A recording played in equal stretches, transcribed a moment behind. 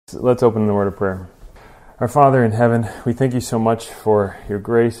Let's open the word of prayer. Our Father in heaven, we thank you so much for your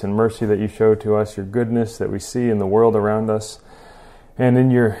grace and mercy that you show to us, your goodness that we see in the world around us, and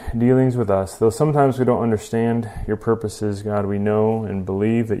in your dealings with us. Though sometimes we don't understand your purposes, God, we know and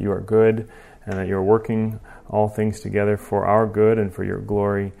believe that you are good and that you're working all things together for our good and for your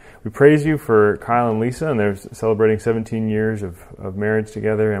glory. We praise you for Kyle and Lisa, and they're celebrating 17 years of marriage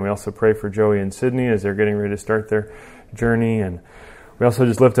together, and we also pray for Joey and Sydney as they're getting ready to start their journey, and we also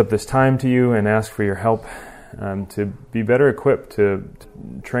just lift up this time to you and ask for your help to be better equipped to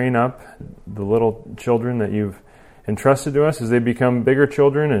train up the little children that you've entrusted to us as they become bigger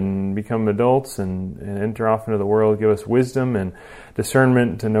children and become adults and enter off into the world. Give us wisdom and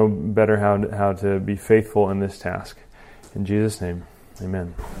discernment to know better how to be faithful in this task. In Jesus' name,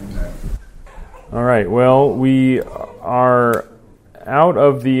 amen. Amen. All right, well, we are out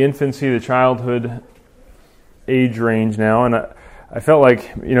of the infancy, the childhood age range now, and I felt like,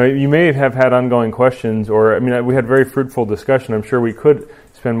 you may have had ongoing questions, we had very fruitful discussion. I'm sure we could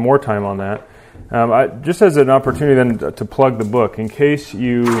spend more time on that. Just as an opportunity then to plug the book, in case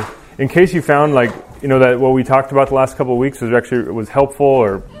you found that what we talked about the last couple of weeks was helpful,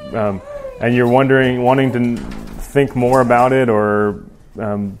 or and you're wanting to think more about it or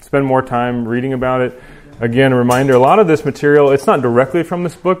spend more time reading about it. Again, a reminder: a lot of this material, it's not directly from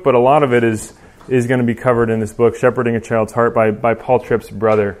this book, but a lot of it is going to be covered in this book, Shepherding a Child's Heart, by Paul Tripp's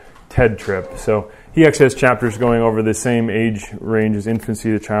brother, Ted Tripp. So he actually has chapters going over the same age range as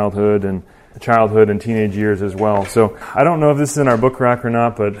infancy to childhood and teenage years as well. So I don't know if this is in our book rack or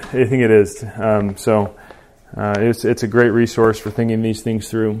not, but I think it is. It's a great resource for thinking these things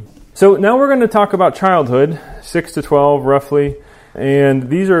through. So now we're going to talk about childhood, 6 to 12 roughly, and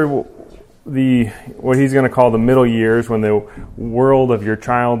these are what he's going to call the middle years, when the world of your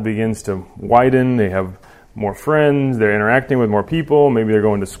child begins to widen. They have more friends, they're interacting with more people, maybe they're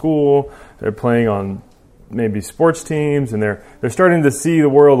going to school, they're playing on maybe sports teams, and they're starting to see the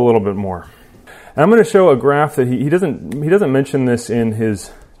world a little bit more. And I'm going to show a graph that he doesn't mention this in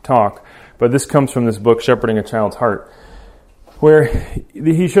his talk, but this comes from this book, Shepherding a Child's Heart, where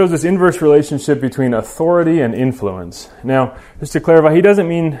he shows this inverse relationship between authority and influence. Now, just to clarify, he doesn't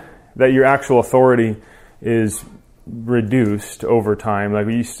mean that your actual authority is reduced over time. Like,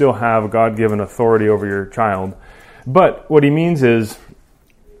 you still have God-given authority over your child. But what he means is,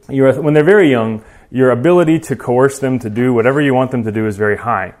 when they're very young, your ability to coerce them to do whatever you want them to do is very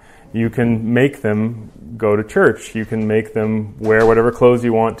high. You can make them go to church. You can make them wear whatever clothes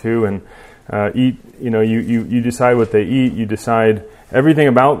you want to and eat. You decide what they eat. You decide everything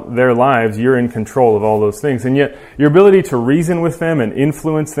about their lives. You're in control of all those things. And yet your ability to reason with them and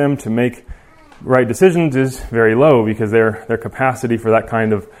influence them to make right decisions is very low, because their capacity for that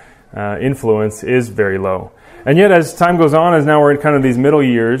kind of influence is very low. And yet as time goes on, as now we're in kind of these middle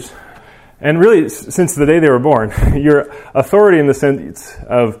years, and really since the day they were born, your authority in the sense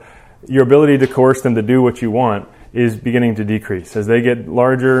of your ability to coerce them to do what you want is beginning to decrease. As they get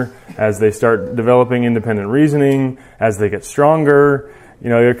larger, as they start developing independent reasoning, as they get stronger,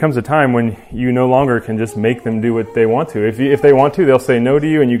 there comes a time when you no longer can just make them do what they want to. If they want to, they'll say no to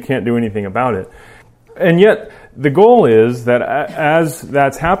you, and you can't do anything about it. And yet, the goal is that as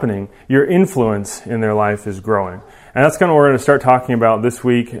that's happening, your influence in their life is growing. And that's kind of what we're going to start talking about this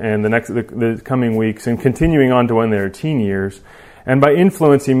week and the coming weeks, and continuing on to when they're teen years. And by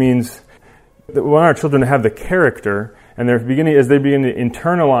influence, he means that we want our children to have the character, and as they begin to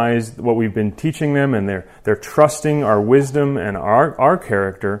internalize what we've been teaching them, and they're trusting our wisdom and our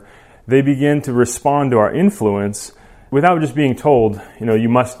character, they begin to respond to our influence without just being told, you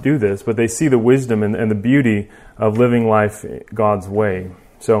must do this, but they see the wisdom and the beauty of living life God's way.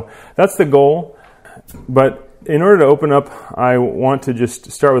 So that's the goal. But in order to open up, I want to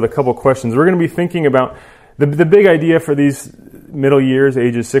just start with a couple questions. We're going to be thinking about the big idea for these middle years,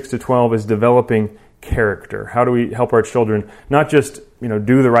 ages 6 to 12, is developing character. How do we help our children not just,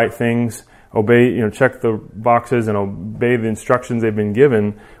 do the right things, obey, check the boxes and obey the instructions they've been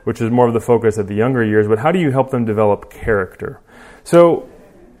given, which is more of the focus at the younger years, but how do you help them develop character? So,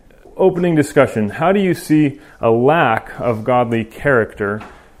 opening discussion, how do you see a lack of godly character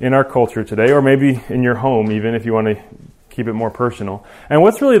in our culture today, or maybe in your home, even if you want to keep it more personal? And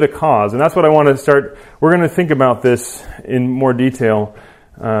what's really the cause? And that's what I want to start. We're going to think about this in more detail,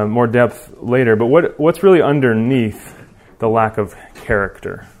 more depth later. But what's really underneath the lack of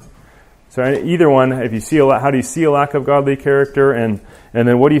character? So either one, if you see how do you see a lack of godly character, and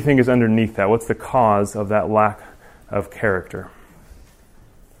then what do you think is underneath that? What's the cause of that lack of character?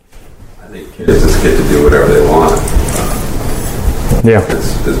 I think kids just get to do whatever they want. Yeah,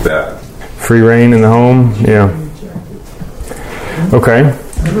 it's bad. Free reign in the home. Yeah. Okay.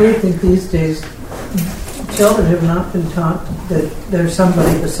 I really think these days children have not been taught that there's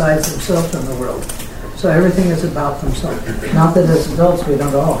somebody besides themselves in the world. So everything is about themselves. Not that as adults we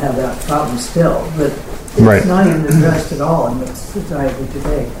don't all have that problem still, but it's not even addressed at all in society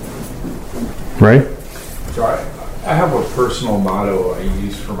today. Right? So I have a personal motto I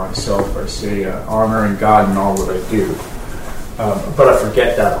use for myself. I say, honoring God in all that I do. But I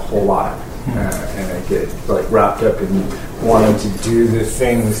forget that a whole lot. And I get wrapped up in wanting to do the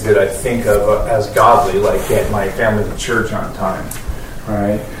things that I think of as godly, like get my family to church on time,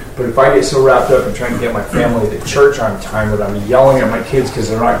 right? But if I get so wrapped up in trying to get my family to church on time that I'm yelling at my kids because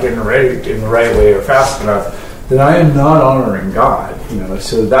they're not getting ready in the right way or fast enough, then I am not honoring God.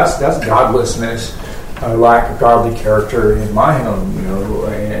 So that's godlessness, a lack of godly character in my home.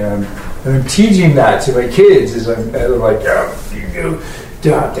 And I'm teaching that to my kids as they're like, oh, you go.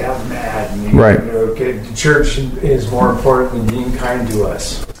 Dad's mad. And the church is more important than being kind to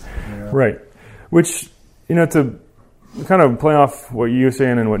us. Right. Which, to kind of play off what you were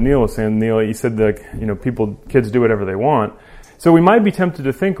saying and what Neil was saying, Neil, you said that, kids do whatever they want. So we might be tempted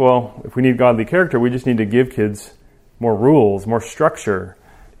to think, well, if we need godly character, we just need to give kids more rules, more structure.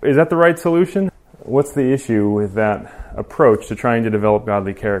 Is that the right solution? What's the issue with that approach to trying to develop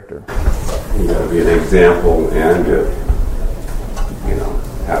godly character? You got to be an example and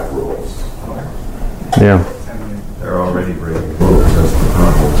have rules. Yeah. They're already breaking rules. That's the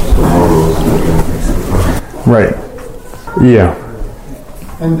problem. So more rules. Right. Yeah.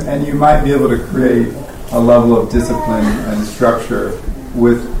 And you might be able to create a level of discipline and structure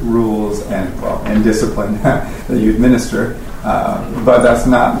with rules and discipline that you administer, but that's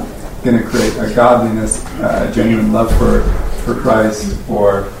not going to create a godliness, a genuine love for Christ,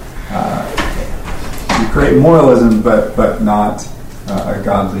 or you create moralism, but not a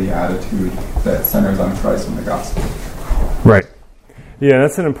godly attitude that centers on Christ and the gospel. Right. Yeah,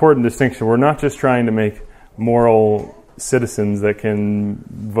 that's an important distinction. We're not just trying to make moral citizens that can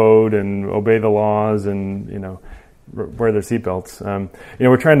vote and obey the laws and wear their seatbelts.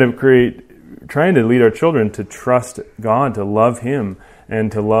 We're trying to lead our children to trust God, to love Him,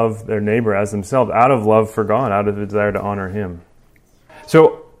 and to love their neighbor as themselves, out of love for God, out of the desire to honor Him.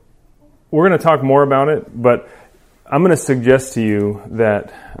 So we're going to talk more about it, but I'm going to suggest to you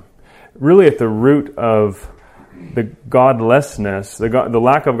that really at the root of the godlessness, the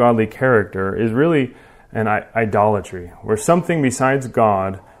lack of godly character, is really an idolatry, where something besides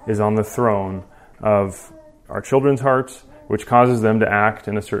God is on the throne of our children's hearts, which causes them to act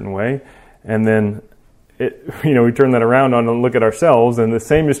in a certain way. And then we turn that around and look at ourselves, and the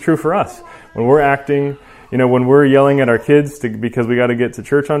same is true for us. When we're acting, when we're yelling at our kids because we got to get to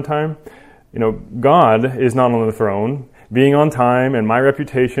church on time, God is not on the throne. Being on time and my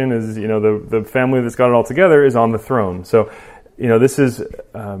reputation is, the family that's got it all together is on the throne. So, this is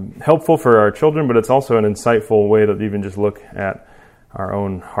helpful for our children, but it's also an insightful way to even just look at our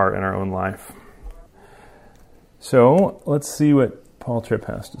own heart and our own life. So, let's see what Paul Tripp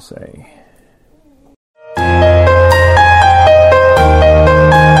has to say.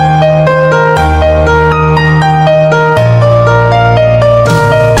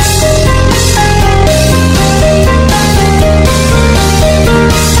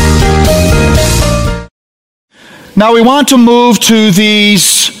 Now we want to move to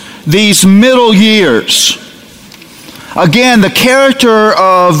these middle years. Again, the character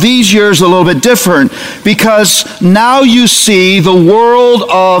of these years is a little bit different because now you see the world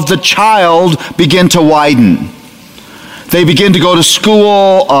of the child begin to widen. They begin to go to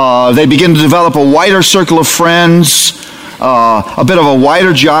school. They begin to develop a wider circle of friends, a bit of a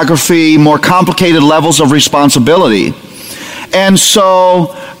wider geography, more complicated levels of responsibility. And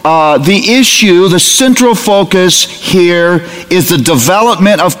so the central focus here is the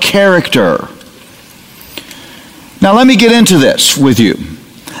development of character. Now let me get into this with you.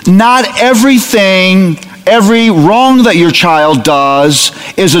 Not every wrong that your child does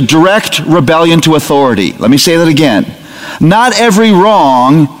is a direct rebellion to authority. Let me say that again. Not every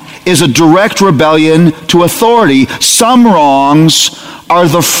wrong is a direct rebellion to authority. Some wrongs are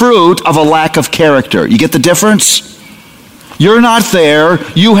the fruit of a lack of character. You get the difference? You're not there,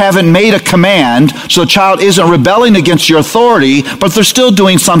 you haven't made a command, so a child isn't rebelling against your authority, but they're still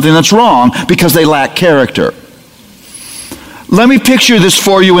doing something that's wrong because they lack character. Let me picture this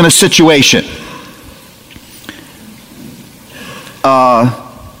for you in a situation.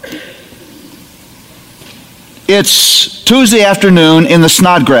 It's Tuesday afternoon in the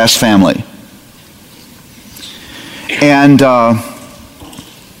Snodgrass family. And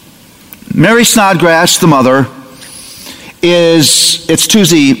Mary Snodgrass, the mother, it's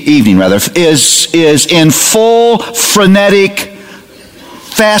Tuesday evening rather, is in full frenetic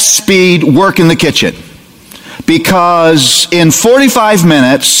fast speed work in the kitchen. Because in 45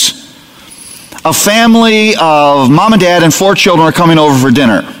 minutes, a family of mom and dad and 4 children are coming over for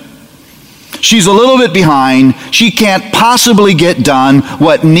dinner. She's a little bit behind. She can't possibly get done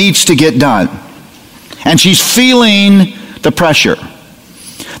what needs to get done. And she's feeling the pressure.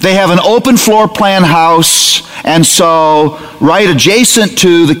 They have an open floor plan house, and so right adjacent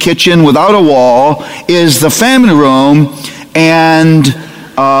to the kitchen without a wall is the family room, and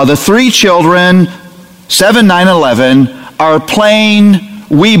the 3 children, 7, 9, 11, are playing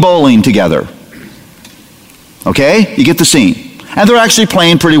Wii bowling together. Okay? You get the scene. And they're actually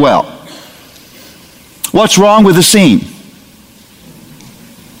playing pretty well. What's wrong with the scene?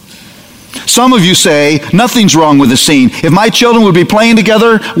 Some of you say, nothing's wrong with the scene. If my children would be playing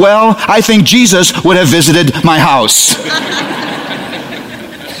together, well, I think Jesus would have visited my house.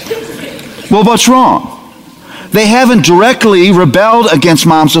 Well, what's wrong? They haven't directly rebelled against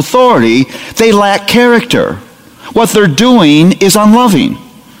mom's authority. They lack character. What they're doing is unloving.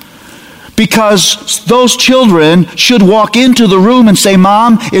 Because those children should walk into the room and say,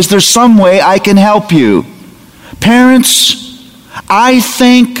 Mom, is there some way I can help you? Parents, I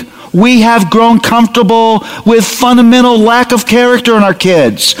think we have grown comfortable with fundamental lack of character in our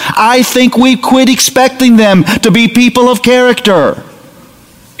kids. I think we quit expecting them to be people of character.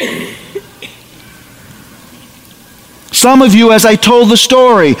 Some of you, as I told the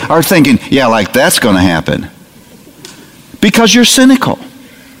story, are thinking, yeah, like that's going to happen. Because you're cynical.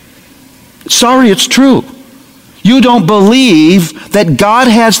 Sorry, it's true. You don't believe that God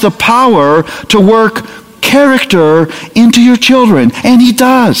has the power to work character into your children, and He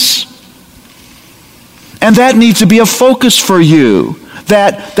does. And that needs to be a focus for you.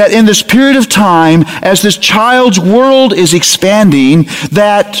 That in this period of time, as this child's world is expanding,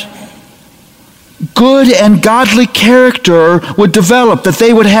 that good and godly character would develop, that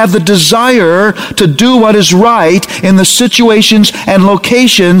they would have the desire to do what is right in the situations and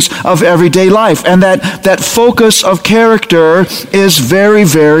locations of everyday life. And that focus of character is very,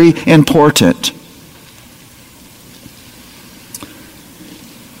 very important.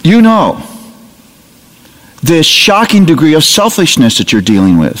 You know this shocking degree of selfishness that you're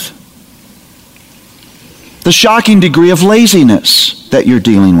dealing with. The shocking degree of laziness that you're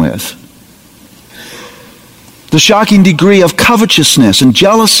dealing with. The shocking degree of covetousness and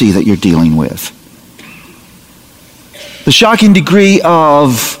jealousy that you're dealing with. The shocking degree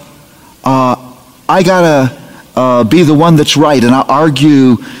of, I gotta be the one that's right, and I'll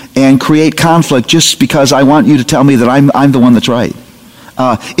argue and create conflict just because I want you to tell me that I'm the one that's right.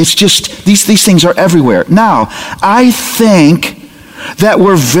 It's just, these things are everywhere. Now, I think that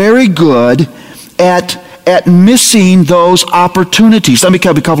we're very good at missing those opportunities. Let me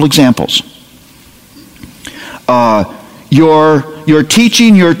give you a couple examples. You're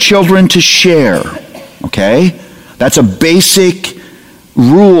teaching your children to share, okay? That's a basic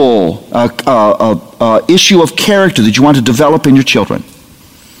rule, issue of character that you want to develop in your children.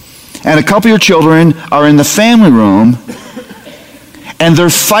 And a couple of your children are in the family room, and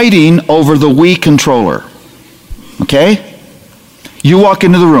they're fighting over the Wii controller, okay? You walk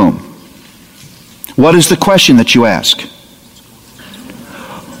into the room. What is the question that you ask?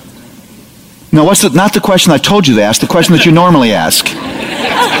 No, not the question I told you to ask, the question that you normally ask.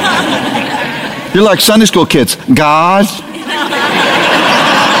 You're like Sunday school kids. God?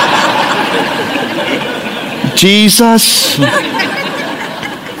 Jesus?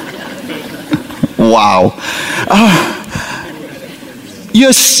 Wow.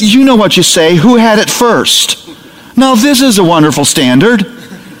 Yes, you know what you say. Who had it first? Now, this is a wonderful standard.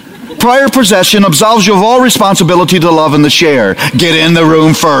 Prior possession absolves you of all responsibility to love and to share. Get in the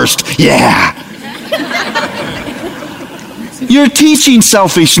room first. Yeah. You're teaching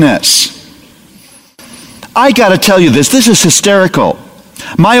selfishness. I got to tell you this is hysterical.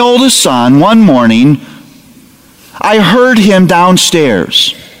 My oldest son, one morning, I heard him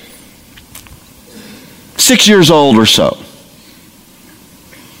downstairs. 6 years old or so.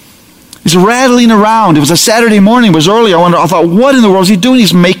 He's rattling around. It was a Saturday morning. It was early. I thought, what in the world is he doing?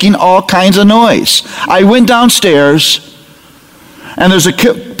 He's making all kinds of noise. I went downstairs, and there's a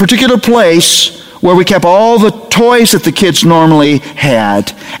particular place where we kept all the toys that the kids normally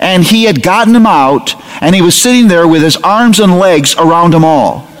had. And he had gotten them out, and he was sitting there with his arms and legs around them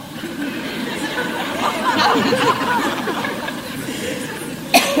all.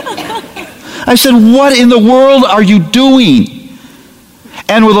 I said, what in the world are you doing?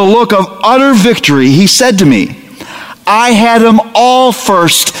 And with a look of utter victory, he said to me, I had them all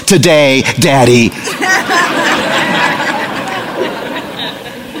first today, Daddy.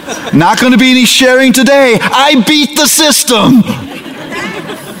 Not going to be any sharing today. I beat the system.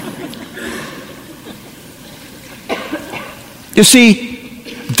 You see,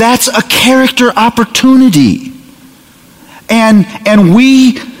 that's a character opportunity. And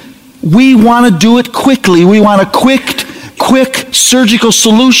we want to do it quickly. We want a quick surgical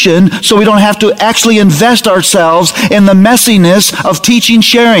solution so we don't have to actually invest ourselves in the messiness of teaching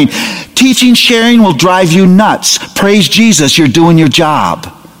sharing. Teaching sharing will drive you nuts. Praise Jesus, you're doing your job.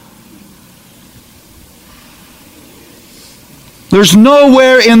 There's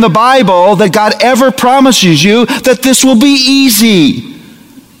nowhere in the Bible that God ever promises you that this will be easy.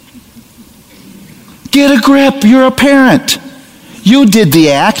 Get a grip. You're a parent. You did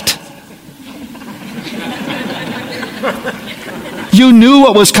the act. You knew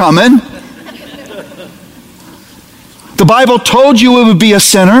what was coming. The Bible told you it would be a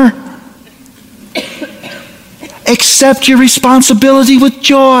sinner. Accept your responsibility with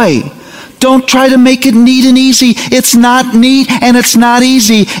joy. Don't try to make it neat and easy. It's not neat and it's not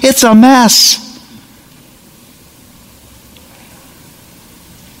easy. It's a mess.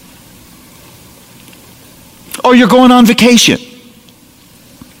 Or you're going on vacation.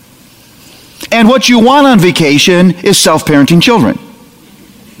 And what you want on vacation is self-parenting children.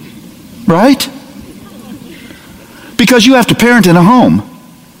 Right? Because you have to parent in a home.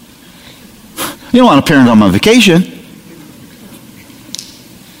 You don't want to parent on vacation.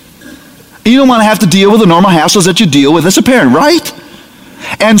 You don't want to have to deal with the normal hassles that you deal with as a parent, right?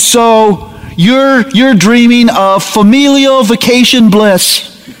 And so you're dreaming of familial vacation bliss.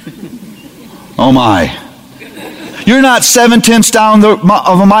 Oh my. You're not 7/10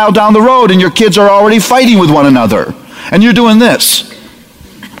 of a mile down the road and your kids are already fighting with one another. And you're doing this.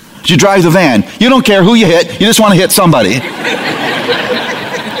 As you drive the van, you don't care who you hit, you just want to hit somebody.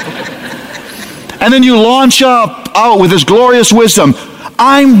 And then you launch out with this glorious wisdom.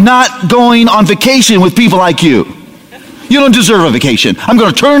 I'm not going on vacation with people like you. You don't deserve a vacation. I'm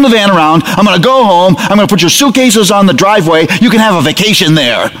going to turn the van around. I'm going to go home. I'm going to put your suitcases on the driveway. You can have a vacation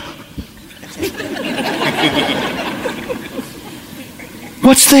there.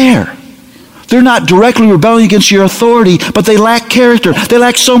 What's there? They're not directly rebelling against your authority, but they lack character. They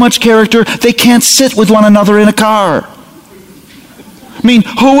lack so much character, they can't sit with one another in a car. I mean,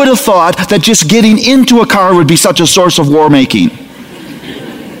 who would have thought that just getting into a car would be such a source of war making?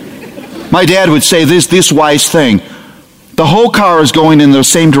 My dad would say this wise thing. The whole car is going in the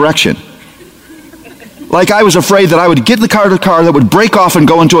same direction. Like I was afraid that I would get in the car that would break off and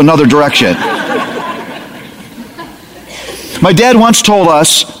go into another direction. My dad once told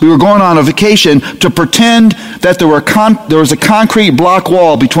us, we were going on a vacation, to pretend that there was a concrete block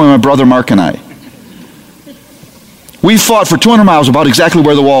wall between my brother Mark and I. We fought for 200 miles about exactly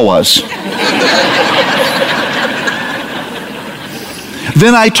where the wall was.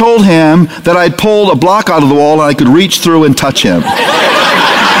 Then I told him that I'd pulled a block out of the wall and I could reach through and touch him.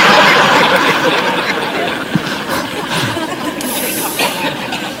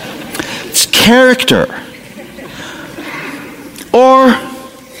 It's character. Or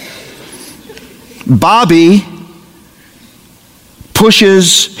Bobby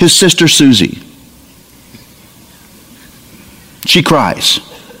pushes his sister Susie. She cries.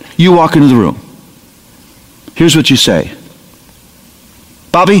 You walk into the room. Here's what you say.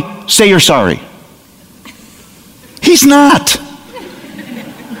 Bobby, say you're sorry. He's not.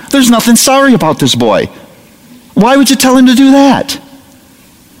 There's nothing sorry about this boy. Why would you tell him to do that?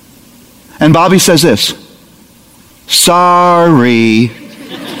 And Bobby says this. Sorry.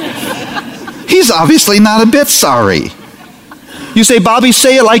 He's obviously not a bit sorry. You say, Bobby,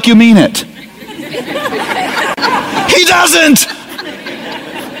 say it like you mean it. He doesn't.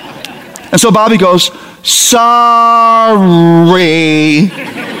 And so Bobby goes, sorry.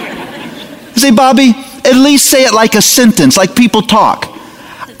 You say, Bobby, at least say it like a sentence, like people talk.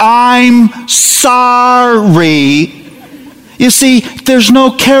 I'm sorry. You see, there's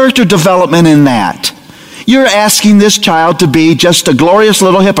no character development in that. You're asking this child to be just a glorious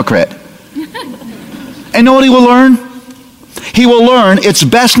little hypocrite. And know what he will learn? He will learn it's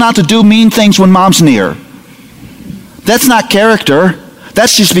best not to do mean things when mom's near. That's not character.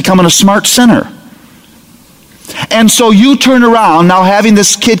 That's just becoming a smart sinner. And so you turn around, now having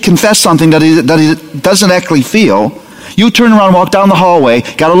this kid confess something that he doesn't actually feel, you turn around and walk down the hallway,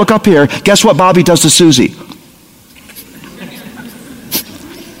 got to look up here, guess what Bobby does to Susie?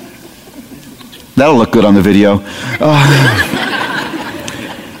 That'll look good on the video.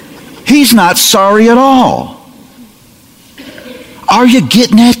 He's not sorry at all. Are you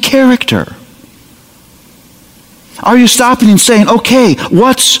getting at character? Are you stopping and saying, okay,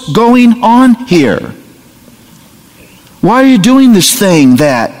 what's going on here? Why are you doing this thing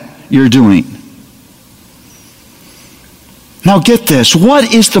that you're doing? Now get this.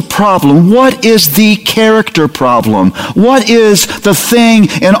 What is the problem? What is the character problem? What is the thing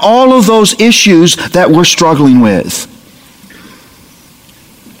in all of those issues that we're struggling with?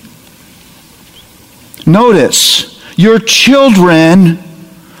 Notice, your children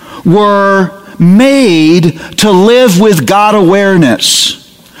were made to live with God awareness.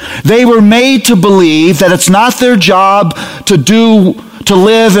 They were made to believe that it's not their job to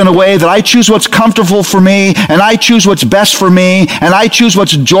live in a way that I choose what's comfortable for me, and I choose what's best for me, and I choose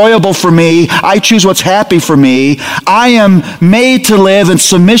what's enjoyable for me, I choose what's happy for me. I am made to live in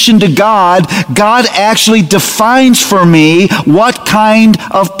submission to God. God actually defines for me what kind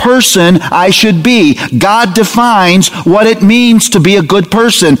of person I should be. God defines what it means to be a good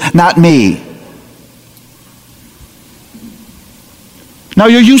person, not me. Now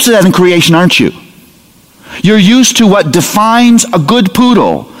you're used to that in creation, aren't you? You're used to what defines a good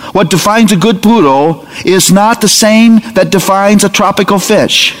poodle. What defines a good poodle is not the same that defines a tropical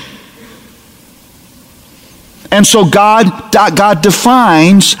fish. And so God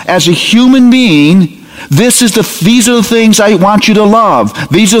defines as a human being, these are the things I want you to love.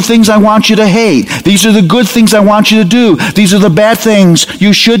 These are the things I want you to hate. These are the good things I want you to do. These are the bad things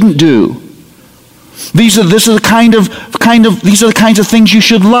you shouldn't do. These are the kinds of things you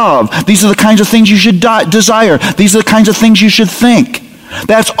should love. These are the kinds of things you should desire. These are the kinds of things you should think.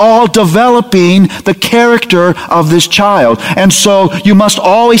 That's all developing the character of this child. And so you must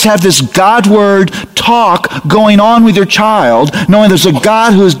always have this God-word talk going on with your child, knowing there's a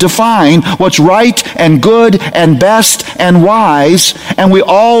God who has defined what's right and good and best and wise. And we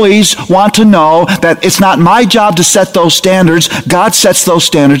always want to know that it's not my job to set those standards. God sets those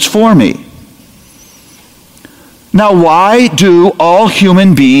standards for me. Now, why do all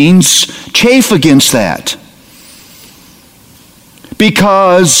human beings chafe against that?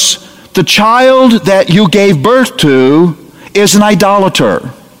 Because the child that you gave birth to is an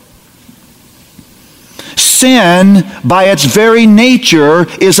idolater. Sin, by its very nature,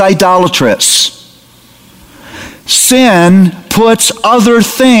 is idolatrous. Sin puts other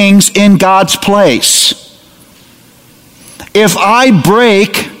things in God's place. If I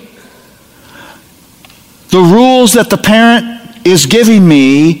break the rules that the parent is giving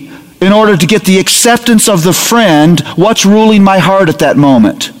me in order to get the acceptance of the friend, what's ruling my heart at that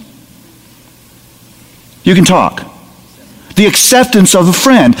moment? You can talk. The acceptance of the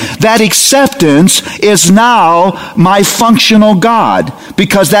friend. That acceptance is now my functional God,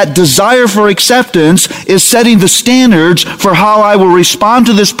 because that desire for acceptance is setting the standards for how I will respond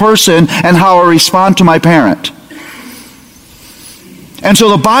to this person and how I respond to my parent. And so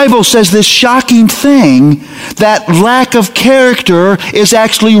the Bible says this shocking thing, that lack of character is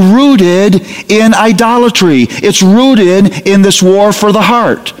actually rooted in idolatry. It's rooted in this war for the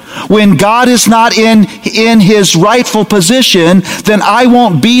heart. When God is not in his rightful position, then I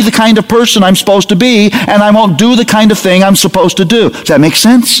won't be the kind of person I'm supposed to be, and I won't do the kind of thing I'm supposed to do. Does that make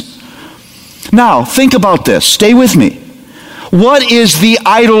sense? Now, think about this. Stay with me. What is the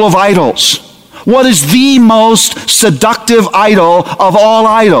idol of idols? What is the most seductive idol of all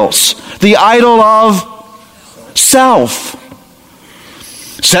idols? The idol of self.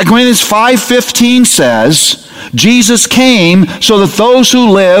 2 Corinthians 5:15 says, Jesus came so that those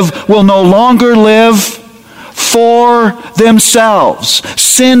who live will no longer live for themselves.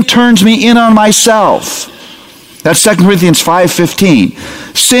 Sin turns me in on myself. That's 2 Corinthians 5:15.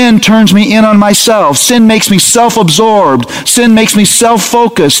 Sin turns me in on myself. Sin makes me self-absorbed. Sin makes me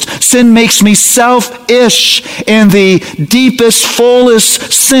self-focused. Sin makes me selfish in the deepest,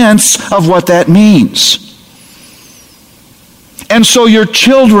 fullest sense of what that means. And so your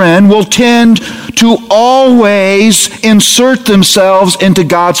children will tend to always insert themselves into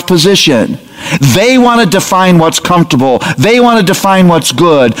God's position. They want to define what's comfortable. They want to define what's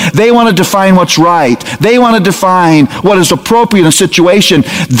good. They want to define what's right. They want to define what is appropriate in a situation.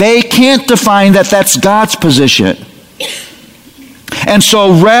 They can't define that that's God's position. And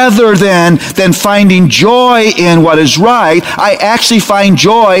so rather than finding joy in what is right, I actually find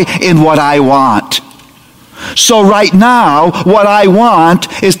joy in what I want. So right now, what I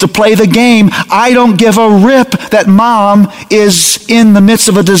want is to play the game. I don't give a rip that mom is in the midst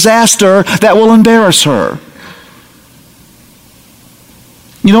of a disaster that will embarrass her.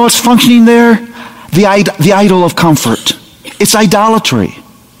 You know what's functioning there? The idol of comfort. It's idolatry.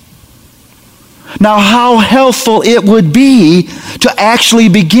 Now, how helpful it would be to actually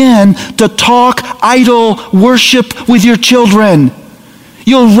begin to talk idol worship with your children.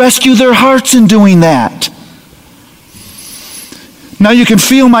 You'll rescue their hearts in doing that. Now you can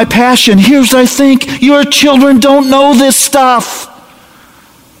feel my passion. Here's what I think. Your children don't know this stuff.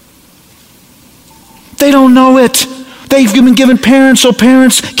 They don't know it. They've been given parents so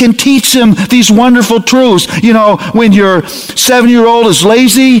parents can teach them these wonderful truths. You know, when your 7-year-old is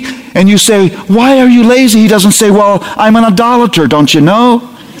lazy and you say, "Why are you lazy?" He doesn't say, "Well, I'm an idolater, don't you know?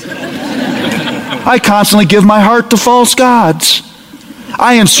 I constantly give my heart to false gods.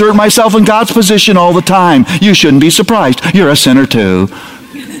 I insert myself in God's position all the time. You shouldn't be surprised. You're a sinner too."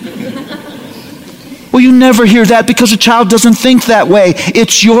 Well, you never hear that because a child doesn't think that way.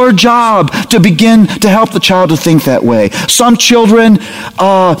 It's your job to begin to help the child to think that way. Some children,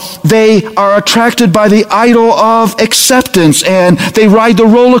 they are attracted by the idol of acceptance, and they ride the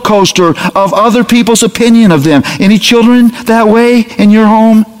roller coaster of other people's opinion of them. Any children that way in your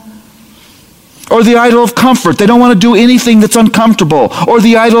home? Or the idol of comfort. They don't want to do anything that's uncomfortable. Or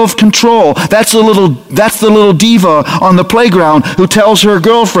the idol of control. That's the little diva on the playground who tells her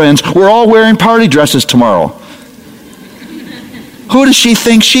girlfriends, "We're all wearing party dresses tomorrow." Who does she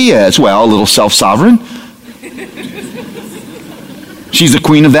think she is? Well, a little self-sovereign. She's the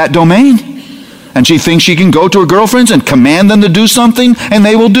queen of that domain. And she thinks she can go to her girlfriends and command them to do something, and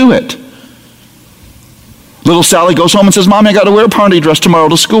they will do it. Little Sally goes home and says, "Mommy, I got to wear a party dress tomorrow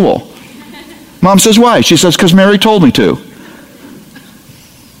to school." Mom says, "Why?" She says, "Because Mary told me to."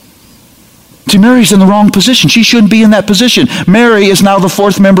 See, Mary's in the wrong position. She shouldn't be in that position. Mary is now the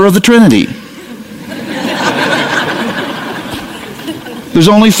fourth member of the Trinity. There's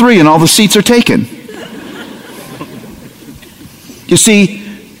only 3 and all the seats are taken. You see,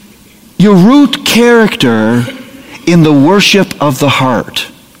 you root character in the worship of the heart.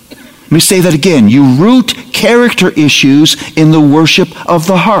 Let me say that again. You root character issues in the worship of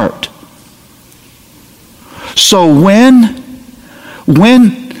the heart. So when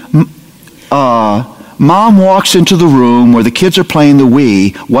mom walks into the room where the kids are playing the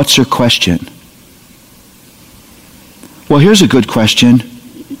Wii, what's her question? Well, here's a good question.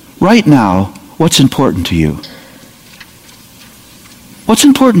 Right now, what's important to you? What's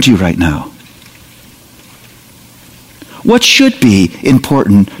important to you right now? What should be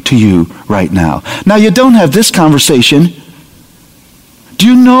important to you right now? Now, you don't have this conversation. Do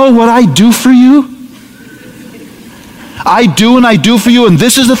you know what I do for you? I do and I do for you, and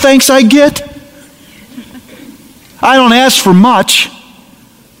this is the thanks I get? I don't ask for much.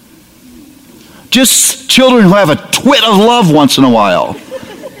 Just children who have a twit of love once in a while.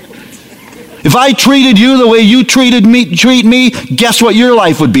 If I treated you the way you treat me, guess what your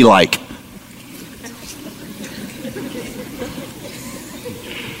life would be like?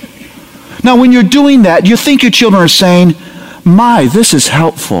 Now, when you're doing that, you think your children are saying, "My, this is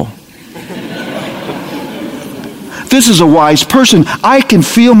helpful. This is a wise person. I can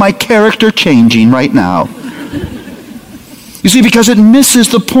feel my character changing right now." You see, because it misses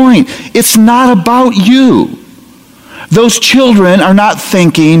the point. It's not about you. Those children are not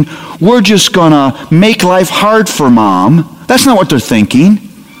thinking, "We're just going to make life hard for Mom." That's not what they're thinking.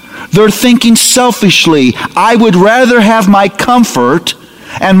 They're thinking selfishly, "I would rather have my comfort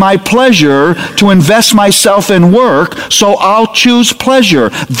and my pleasure to invest myself in work, so I'll choose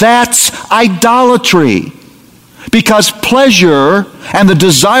pleasure." That's idolatry. Because pleasure and the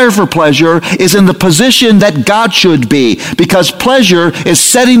desire for pleasure is in the position that God should be. Because pleasure is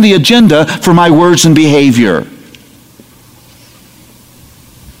setting the agenda for my words and behavior.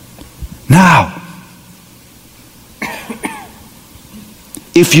 Now,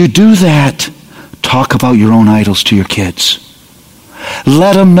 if you do that, talk about your own idols to your kids.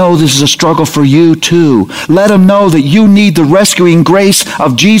 Let them know this is a struggle for you too. Let them know that you need the rescuing grace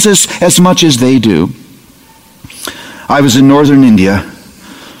of Jesus as much as they do. I was in northern India.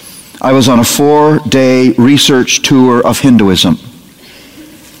 I was on a 4-day research tour of Hinduism.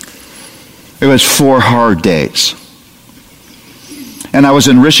 It was 4 hard days. And I was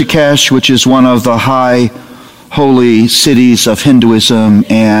in Rishikesh, which is one of the high holy cities of Hinduism,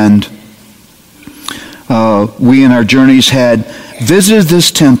 and we in our journeys had visited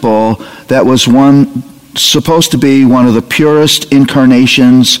this temple that was supposed to be one of the purest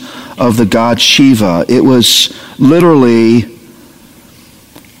incarnations of the god Shiva. It was literally,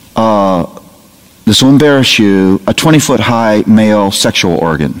 this will embarrass you, a 20-foot high male sexual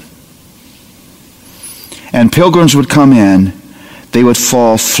organ. And pilgrims would come in, they would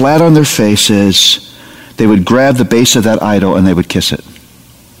fall flat on their faces, they would grab the base of that idol and they would kiss it.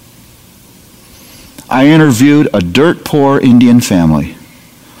 I interviewed a dirt poor Indian family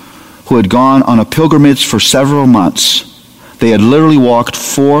who had gone on a pilgrimage for several months. They had literally walked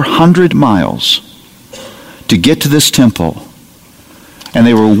 400 miles to get to this temple, and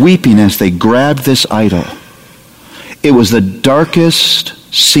they were weeping as they grabbed this idol. It was the darkest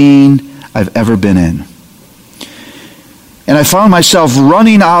scene I've ever been in. And I found myself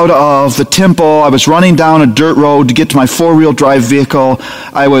running out of the temple. I was running down a dirt road to get to my four-wheel drive vehicle.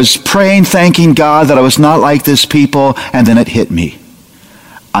 I was praying, thanking God that I was not like this people, and then it hit me.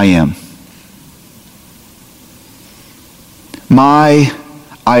 I am. My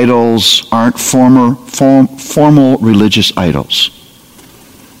idols aren't formal religious idols.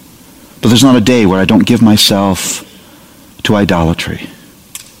 But there's not a day where I don't give myself to idolatry.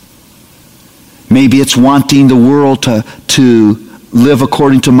 Maybe it's wanting the world to live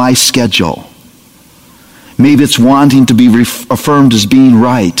according to my schedule. Maybe it's wanting to be affirmed as being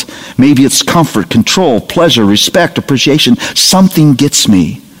right. Maybe it's comfort, control, pleasure, respect, appreciation. Something gets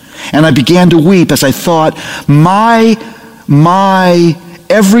me. And I began to weep as I thought, my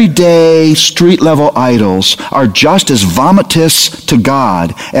everyday street-level idols are just as vomitous to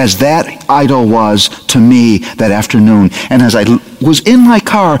God as that idol was to me that afternoon. And as I was in my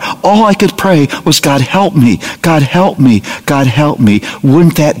car, all I could pray was, God help me, God help me, God help me.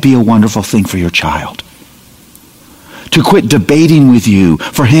 Wouldn't that be a wonderful thing for your child? To quit debating with you,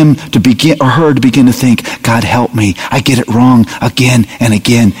 for him to begin, or her to begin to think, God help me, I get it wrong again and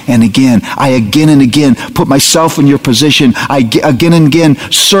again and again. I again and again put myself in your position. I again and again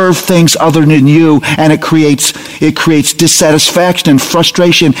serve things other than you, and it creates dissatisfaction and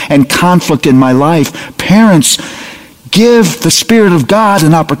frustration and conflict in my life. Parents, give the Spirit of God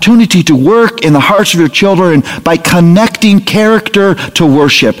an opportunity to work in the hearts of your children by connecting character to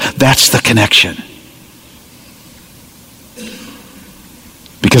worship. That's the connection.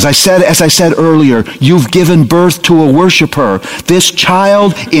 Because as I said earlier, you've given birth to a worshiper. This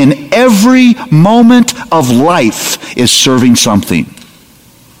child in every moment of life is serving something.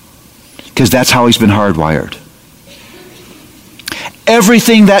 Because that's how he's been hardwired.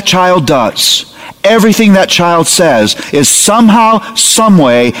 Everything that child does, everything that child says is somehow, some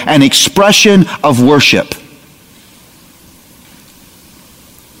way, an expression of worship.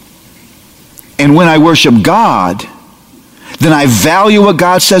 And when I worship God, then I value what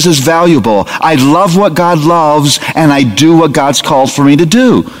God says is valuable. I love what God loves, and I do what God's called for me to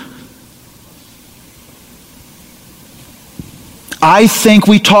do. I think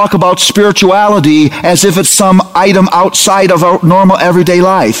we talk about spirituality as if it's some item outside of our normal everyday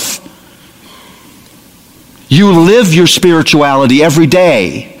life. You live your spirituality every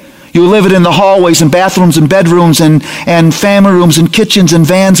day. You live it in the hallways and bathrooms and bedrooms and family rooms and kitchens and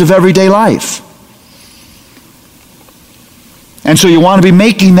vans of everyday life. And so you want to be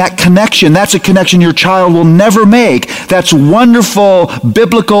making that connection. That's a connection your child will never make. That's wonderful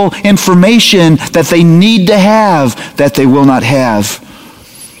biblical information that they need to have, that they will not have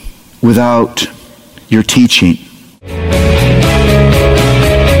without your teaching.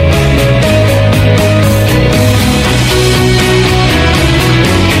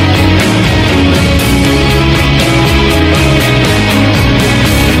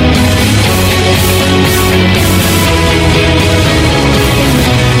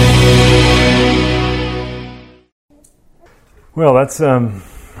 Well, that's I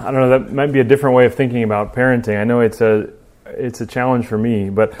don't know. That might be a different way of thinking about parenting. I know it's a challenge for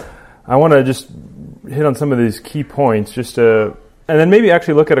me, but I want to just hit on some of these key points, and then maybe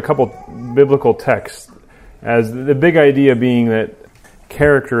actually look at a couple biblical texts, as the big idea being that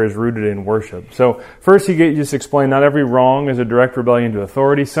character is rooted in worship. So first, he just explained not every wrong is a direct rebellion to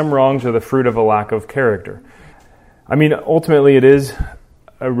authority. Some wrongs are the fruit of a lack of character. I mean, ultimately, it is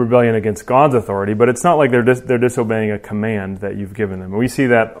a rebellion against God's authority, but it's not like they're disobeying a command that you've given them. We see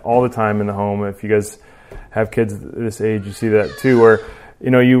that all the time in the home. If you guys have kids this age, you see that too, where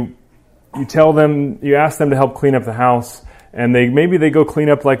you tell them, you ask them to help clean up the house, and maybe they go clean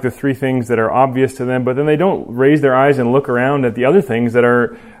up like the three things that are obvious to them, but then they don't raise their eyes and look around at the other things that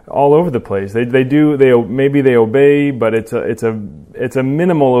are all over the place. Maybe they obey, but it's a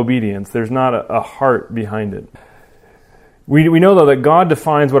minimal obedience. There's not a heart behind it. We know, though, that God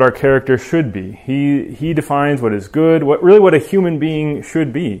defines what our character should be. He defines what is good, what a human being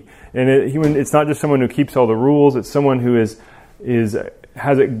should be. And it's not just someone who keeps all the rules. It's someone who has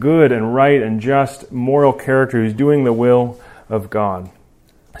it good and right and just moral character, who's doing the will of God.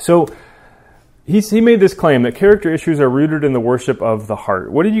 So he made this claim that character issues are rooted in the worship of the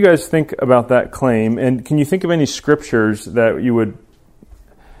heart. What did you guys think about that claim? And can you think of any scriptures that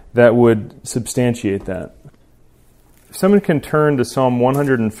would substantiate that? Someone can turn to Psalm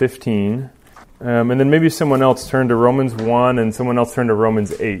 115, and then maybe someone else turn to Romans 1, and someone else turn to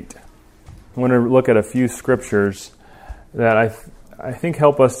Romans 8. I want to look at a few scriptures that I think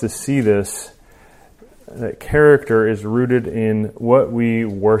help us to see this, that character is rooted in what we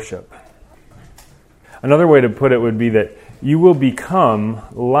worship. Another way to put it would be that you will become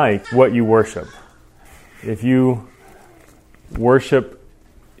like what you worship. If you worship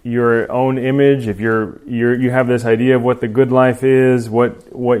your own image, if you have this idea of what the good life is,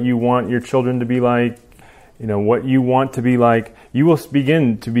 what you want your children to be like, what you want to be like, you will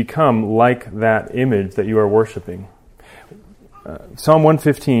begin to become like that image that you are worshiping. Psalm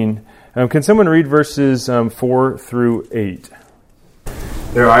 115. Can someone read verses 4 through 8?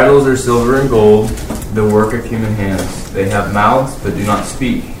 Their idols are silver and gold, the work of human hands. They have mouths, but do not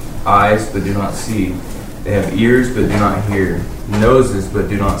speak, eyes, but do not see. They have ears, but do not hear, noses, but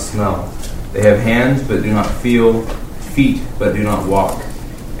do not smell. They have hands, but do not feel, feet, but do not walk.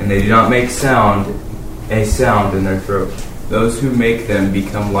 And they do not make a sound in their throat. Those who make them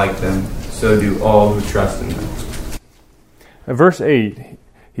become like them, so do all who trust in them. Verse 8,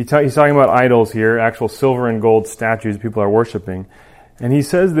 he's talking about idols here, actual silver and gold statues people are worshiping. And he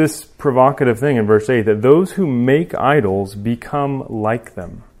says this provocative thing in verse 8, that those who make idols become like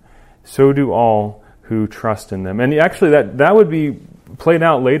them. So do all who trust in them. And actually that would be played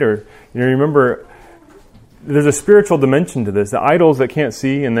out later. Remember, there's a spiritual dimension to this. The idols that can't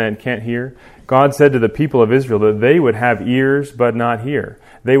see and that can't hear, God said to the people of Israel that they would have ears but not hear.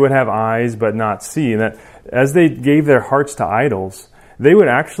 They would have eyes but not see. And that as they gave their hearts to idols, they would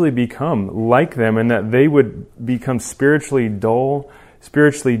actually become like them, and that they would become spiritually dull,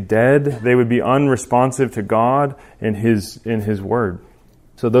 spiritually dead. They would be unresponsive to God and His Word.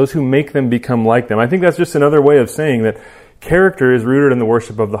 So those who make them become like them. I think that's just another way of saying that character is rooted in the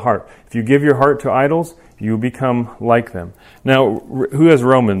worship of the heart. If you give your heart to idols, you become like them. Now, who has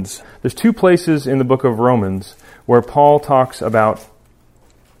Romans? There's 2 places in the book of Romans where Paul talks about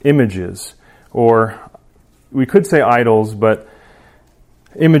images, or we could say idols, but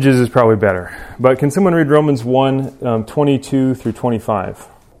images is probably better. But can someone read Romans 1, 22 through 25?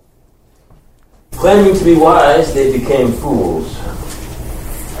 Claiming to be wise, they became fools,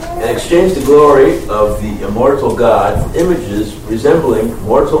 and exchanged the glory of the immortal God for images resembling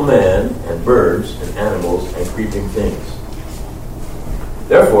mortal man and birds and animals and creeping things.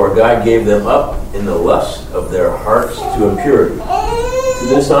 Therefore God gave them up in the lust of their hearts to impurity,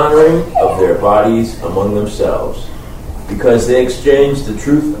 to dishonoring of their bodies among themselves, because they exchanged the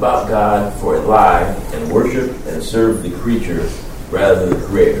truth about God for a lie, and worshiped and served the creature rather than the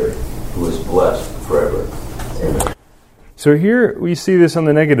Creator, who is blessed forever. Amen. So here we see this on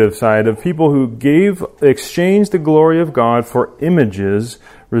the negative side of people who exchanged the glory of God for images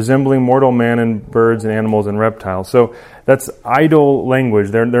resembling mortal man and birds and animals and reptiles. So that's idol language.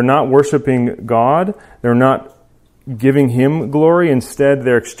 They're not worshiping God. They're not giving Him glory. Instead,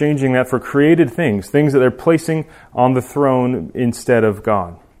 they're exchanging that for created things that they're placing on the throne instead of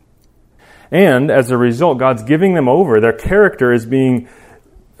God. And as a result, God's giving them over. Their character is being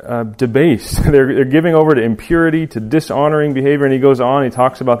debased. They're giving over to impurity, to dishonoring behavior, and he goes on, he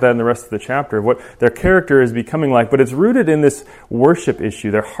talks about that in the rest of the chapter, of what their character is becoming like, but it's rooted in this worship issue.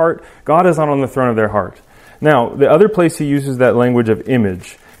 Their heart, God is not on the throne of their heart. Now, the other place he uses that language of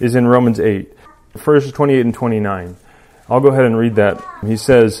image is in Romans 8, verses 28 and 29. I'll go ahead and read that. He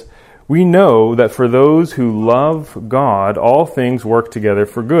says, "We know that for those who love God, all things work together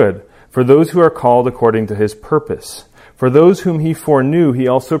for good, for those who are called according to His purpose. For those whom He foreknew, He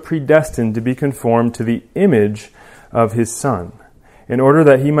also predestined to be conformed to the image of His Son, in order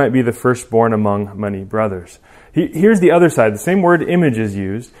that He might be the firstborn among many brothers." Here's the other side. The same word image is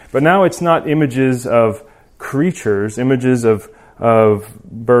used, but now it's not images of creatures, images of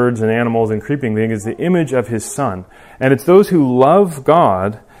birds and animals and creeping things. It's the image of His Son. And it's those who love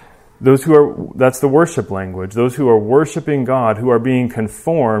God, that's the worship language, those who are worshiping God, who are being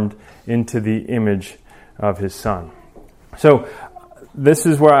conformed into the image of His Son. So this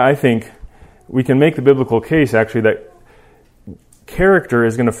is where I think we can make the biblical case, actually, that character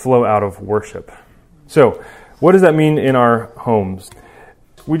is going to flow out of worship. So what does that mean in our homes?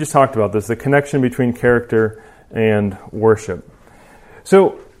 We just talked about this, the connection between character and worship.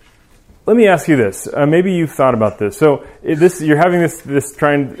 So let me ask you this. Maybe you've thought about this. So you're having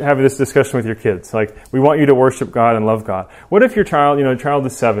trying to have this discussion with your kids. Like, we want you to worship God and love God. What if your child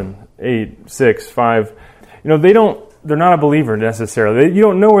is 7, 8, 6, 5, they're not a believer necessarily. You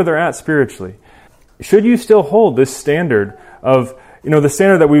don't know where they're at spiritually. Should you still hold this standard of, the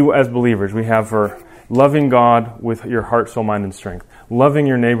standard that we as believers, we have for loving God with your heart, soul, mind, and strength, loving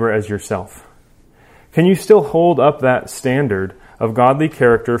your neighbor as yourself? Can you still hold up that standard of godly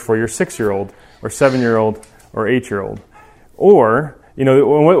character for your 6-year-old or 7-year-old or 8-year-old? Or,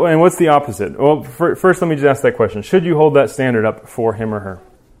 and what's the opposite? Well, first let me just ask that question. Should you hold that standard up for him or her?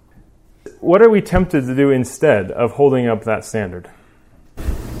 What are we tempted to do instead of holding up that standard?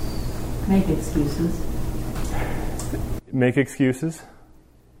 Make excuses. Make excuses?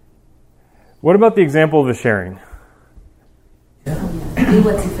 What about the example of the sharing? Do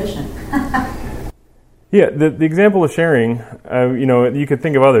what's efficient. Yeah, the example of sharing, you could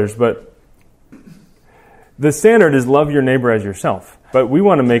think of others, but the standard is love your neighbor as yourself. But we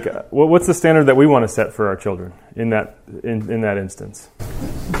want to make, what's the standard that we want to set for our children in that instance?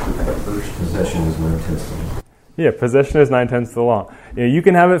 First possession is 9/10 of the law. Yeah, possession is 9/10 of the law. You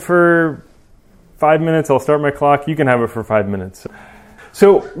can have it for 5 minutes, I'll start my clock, you can have it for 5 minutes.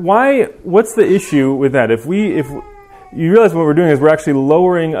 So what's the issue with that? If you realize what we're doing is we're actually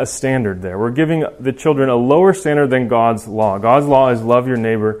lowering a standard there. We're giving the children a lower standard than God's law. God's law is love your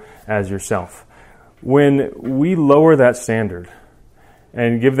neighbor as yourself. When we lower that standard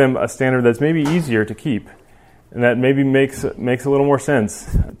and give them a standard that's maybe easier to keep and that maybe makes a little more sense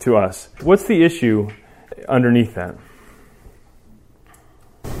to us, what's the issue underneath that?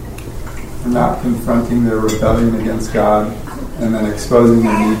 We're not confronting their rebellion against God and then exposing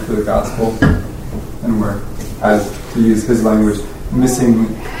their need for the gospel. And we're, as to use his language, missing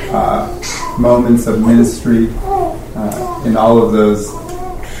moments of ministry in all of those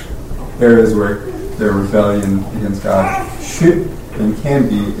areas where their rebellion against God should and can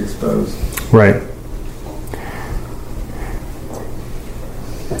be exposed. Right.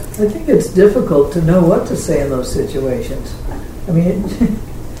 I think it's difficult to know what to say in those situations. I mean,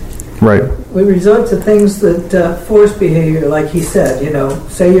 right. We resort to things that force behavior, like he said,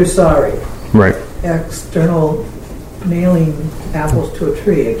 say you're sorry. Right. External nailing apples to a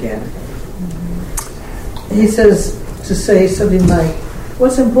tree again. He says to say something like,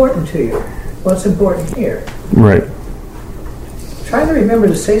 what's important to you? What's important here? Right. Trying to remember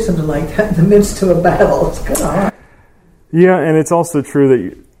to say something like that in the midst of a battle, it's kind of hard. Yeah, and it's also true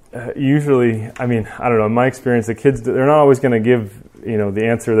that usually, I don't know, in my experience, the kids, they're not always going to give, the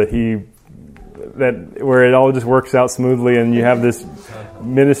answer where it all just works out smoothly and you have this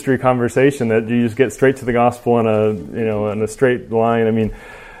ministry conversation that you just get straight to the gospel in a straight line.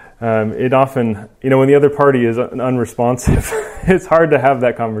 It often, when the other party is unresponsive, it's hard to have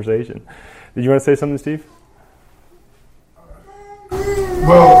that conversation. Did you want to say something, Steve?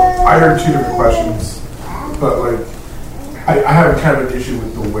 Well, I heard two different questions, but I have kind of an issue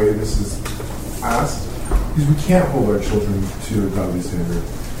with the way this is asked, because we can't hold our children to a godly standard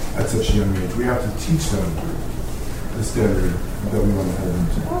at such a young age. We have to teach them the standard that we want to hold them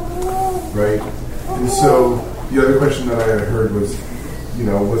to, right? And so the other question that I had heard was,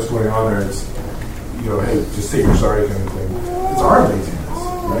 what's going on there is, hey, just say you're sorry kind of thing. It's our laziness,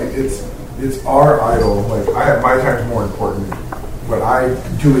 right? It's our idol. My time's more important. What I'm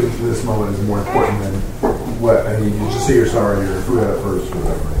doing to this moment is more important than you just say you're sorry or who had it first or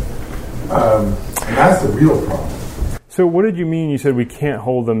whatever. And that's the real problem. So what did you mean you said we can't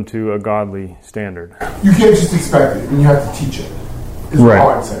hold them to a godly standard? You can't just expect it. You have to teach it. Is right. all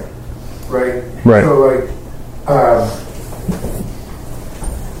I'm saying. Right? Right. So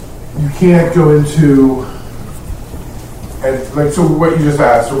you can't go into so what you just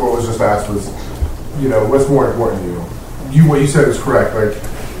asked or what was just asked was, what's more important to you? What you said is correct,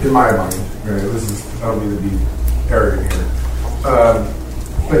 in my mind. Right? I don't mean to be arrogant here.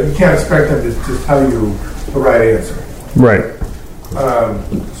 But you can't expect them to just tell you the right answer. Right.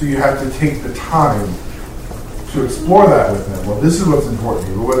 So you have to take the time to explore that with them. Well, this is what's important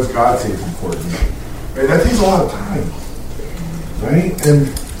to you, but what does God say is important to you? Right? That takes a lot of time. Right?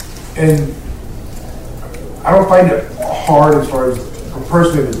 And I don't find it hard as far as a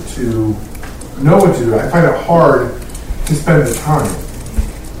person to know what to do. I find it hard to spend the time.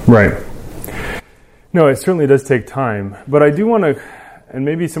 Right. No, it certainly does take time. But I do want to, and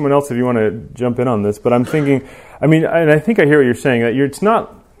maybe someone else if you want to jump in on this, but I'm thinking, and I think I hear what you're saying, that it's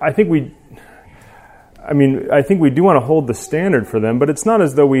not, I think we do want to hold the standard for them, but it's not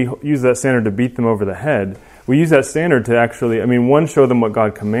as though we use that standard to beat them over the head. We use that standard to actually, one, show them what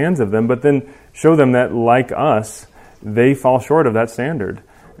God commands of them, but then show them that, like us, they fall short of that standard.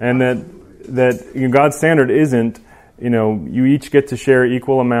 And that God's standard isn't, you each get to share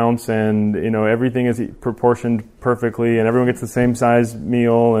equal amounts and, everything is proportioned perfectly and everyone gets the same size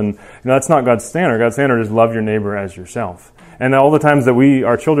meal. And, that's not God's standard. God's standard is love your neighbor as yourself. And all the times that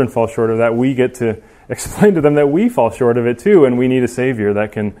our children fall short of that, we get to explain to them that we fall short of it too, and we need a Savior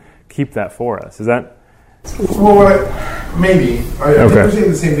that can keep that for us. Is that? Well, maybe. I think we're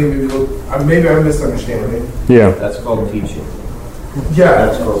saying the same thing. Maybe I'm misunderstanding. Yeah. That's called teaching. Yeah.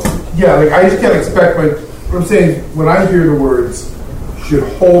 That's called teaching. Yeah, I just can't expect, what I'm saying, when I hear the words, should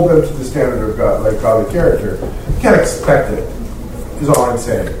hold them to the standard of God, like godly character, you can't expect it, is all I'm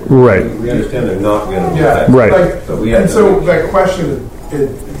saying. Right. We understand they're not going to do that. Right. But we have that question, it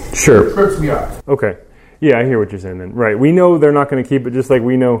trips me up. Okay. Yeah, I hear what you're saying then. Right. We know they're not going to keep it, just like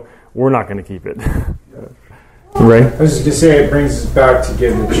we know we're not going to keep it. Right. I was just going to say, it brings us back to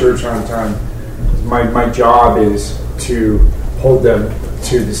getting to church on time. My job is to hold them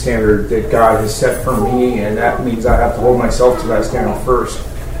to the standard that God has set for me, and that means I have to hold myself to that standard first.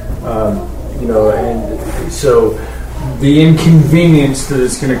 And so the inconvenience that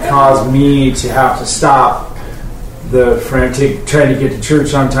it's going to cause me to have to stop the frantic trying to get to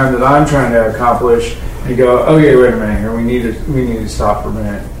church on time that I'm trying to accomplish and go, okay, wait a minute here, we need to stop for a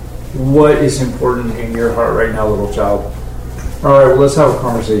minute. What is important in your heart right now, little child? All right, well, let's have a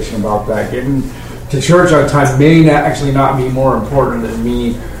conversation about that. Getting to church on time may actually not be more important than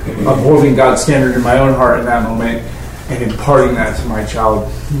me upholding God's standard in my own heart in that moment and imparting that to my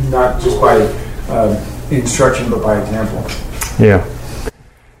child, not just by instruction, but by example. Yeah.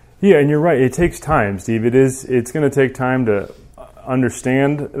 Yeah, and you're right. It takes time, Steve. It's going to take time to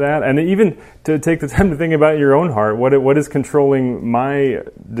understand that, and even to take the time to think about your own heart. What is controlling my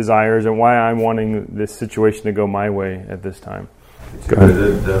desires and why I'm wanting this situation to go my way at this time? Go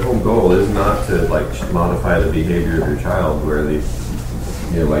ahead. The whole goal is not to modify the behavior of your child,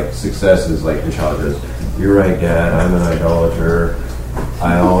 where success is like the child goes, "You're right, Dad. I'm an idolater.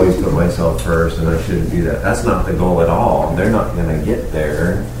 I always put myself first, and I shouldn't do that." That's not the goal at all. They're not going to get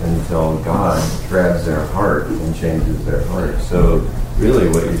there until God grabs their heart and changes their heart. So really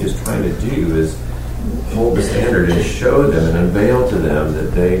what you're just trying to do is hold the standard and show them and unveil to them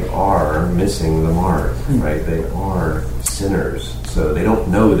that they are missing the mark, right? They are sinners. So they don't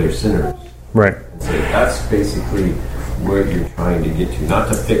know they're sinners. Right. So that's basically where you're trying to get to, not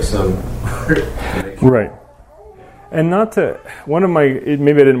to fix them. Right. And not to,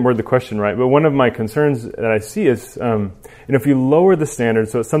 maybe I didn't word the question right, but one of my concerns that I see is, if you lower the standard,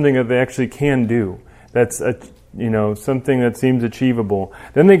 so it's something that they actually can do, that's something that seems achievable,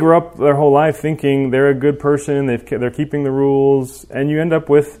 then they grow up their whole life thinking they're a good person, they're keeping the rules, and you end up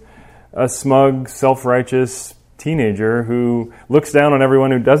with a smug, self-righteous teenager who looks down on everyone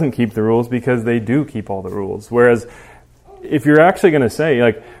who doesn't keep the rules because they do keep all the rules. Whereas if you're actually going to say,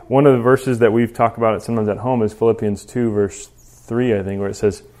 one of the verses that we've talked about sometimes at home is Philippians 2, verse 3, I think, where it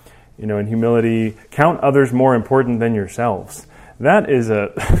says, in humility, count others more important than yourselves. That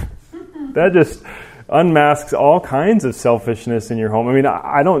just unmasks all kinds of selfishness in your home. I mean,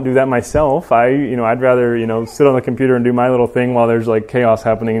 I don't do that myself. I'd rather, sit on the computer and do my little thing while there's chaos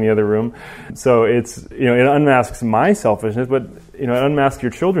happening in the other room. So it's, it unmasks my selfishness, but, it unmasks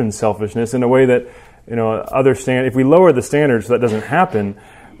your children's selfishness in a way that, if we lower the standards so that doesn't happen,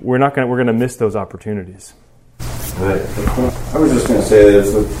 we're going to miss those opportunities. I was just going to say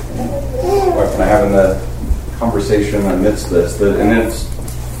this with kind of having the conversation amidst this,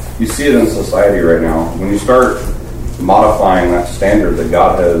 you see it in society right now. When you start modifying that standard that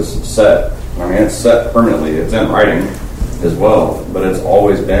God has set, it's set permanently, it's in writing as well, but it's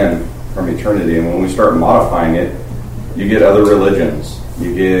always been from eternity. And when we start modifying it, you get other religions,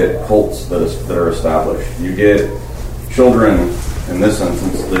 you get cults that are established, you get children in this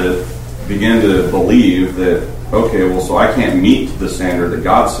instance that begin to believe that, okay, well, so I can't meet the standard that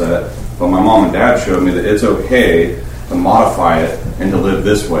God set, but my mom and dad showed me that it's okay to modify it and to live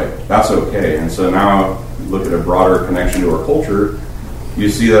this way. That's okay. And so now look at a broader connection to our culture, you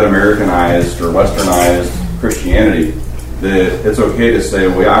see that Americanized or Westernized Christianity, that it's okay to say,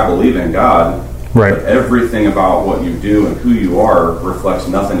 well, I believe in God, right, but everything about what you do and who you are reflects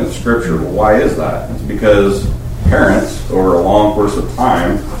nothing in Scripture. Well, why is that? It's because parents, over a long course of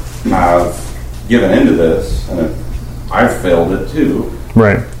time, have given into this, and I've failed it too.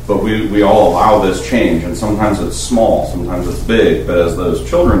 Right. But we all allow this change, and sometimes it's small, sometimes it's big, but as those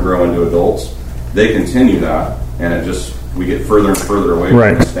children grow into adults, they continue that, and we get further and further away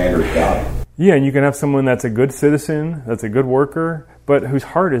from the standard of God. Yeah, and you can have someone that's a good citizen, that's a good worker, but whose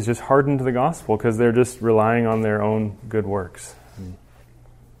heart is just hardened to the gospel because they're just relying on their own good works.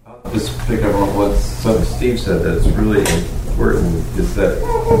 I'll just pick up on what Steve said that's really important, is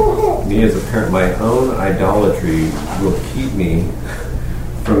that me as a parent, my own idolatry will keep me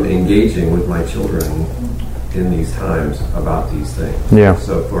from engaging with my children in these times about these things. Yeah.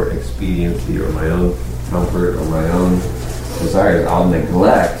 So for expediency or my own comfort or my own desires, I'll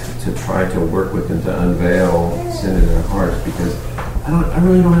neglect to try to work with them to unveil sin in their hearts because I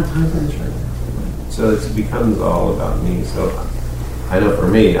really don't have time for this right now. So it becomes all about me. So I know for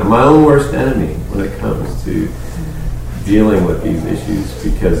me, I'm my own worst enemy when it comes to dealing with these issues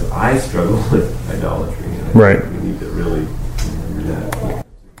because I struggle with idolatry. And right. We need to really remember that.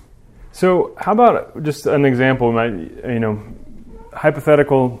 So how about just an example,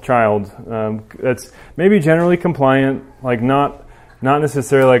 hypothetical child that's maybe generally compliant, not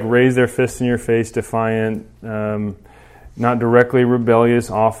necessarily raise their fists in your face, defiant, not directly rebellious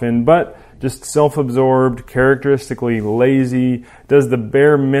often, but just self-absorbed, characteristically lazy, does the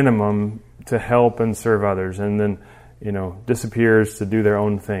bare minimum to help and serve others, and then, disappears to do their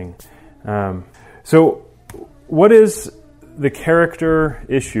own thing. So what is the character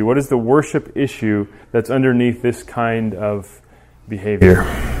issue? What is the worship issue that's underneath this kind of behavior?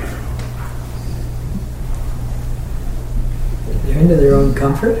 They're into their own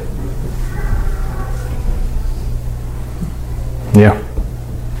comfort. Yeah.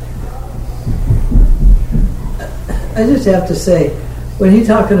 I just have to say, when you're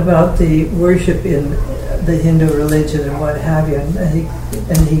talking about the worship in the Hindu religion and what have you,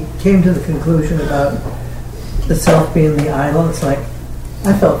 and he came to the conclusion about the self being the idol, it's like,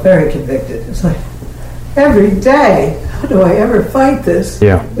 I felt very convicted. It's like, every day, how do I ever fight this?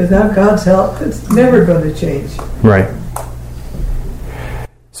 Yeah. Without God's help, it's never going to change. Right.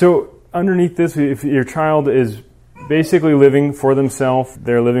 So underneath this, if your child is basically living for themselves,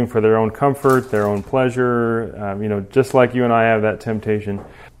 they're living for their own comfort, their own pleasure, just like you and I have that temptation.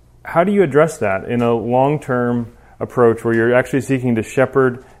 How do you address that in a long-term approach where you're actually seeking to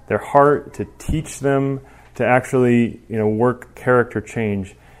shepherd their heart, to teach them, to actually, work character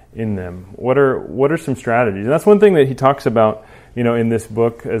change in them? What are some strategies? And that's one thing that he talks about, in this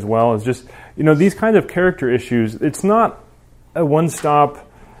book as well, is just, these kinds of character issues. It's not a one-stop.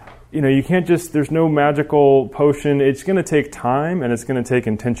 You can't just, there's no magical potion. It's going to take time, and it's going to take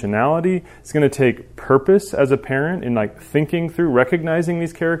intentionality. It's going to take purpose as a parent in thinking through, recognizing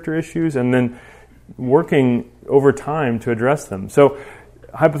these character issues, and then working over time to address them. So,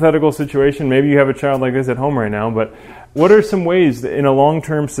 hypothetical situation, maybe you have a child like this at home right now, but what are some ways that in a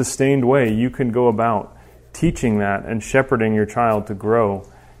long-term sustained way you can go about teaching that and shepherding your child to grow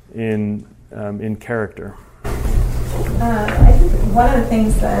in character? I think one of the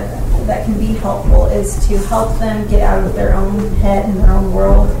things that can be helpful is to help them get out of their own head and their own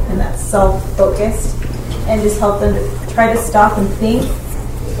world and that's self-focused, and just help them to try to stop and think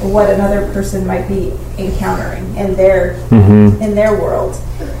what another person might be encountering in their world,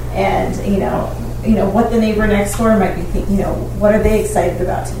 and what the neighbor next door might be thinking. What are they excited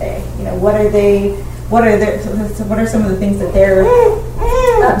about today? What are some of the things that they're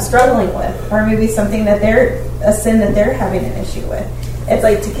struggling with, or maybe something that a sin that they're having an issue with. It's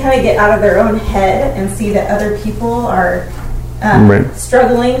like to kind of get out of their own head and see that other people are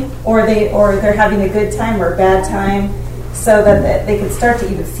struggling, or they're having a good time or a bad time, so that they can start to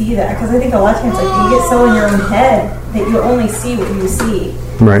even see that. Because I think a lot of times, you get so in your own head that you only see what you see.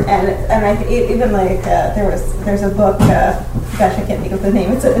 Right. And I even there's a book. Gosh, I can't think of the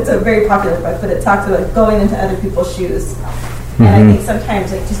name. It's a very popular book, but it talks about going into other people's shoes. And I think sometimes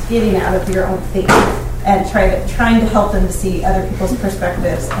just getting out of your own thinking and trying to help them to see other people's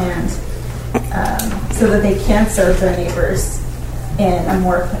perspectives, and so that they can serve their neighbors in a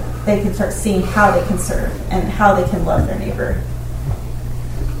more, they can start seeing how they can serve and how they can love their neighbor.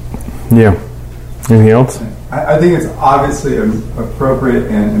 Yeah. Anything else? I think it's obviously appropriate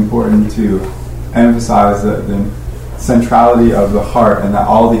and important to emphasize the centrality of the heart, and that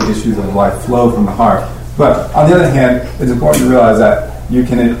all the issues of life flow from the heart. But on the other hand, it's important to realize that you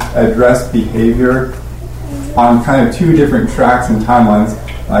can address behavior on kind of two different tracks and timelines.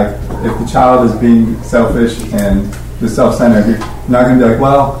 Like, if the child is being selfish and just self-centered, you're not going to be like,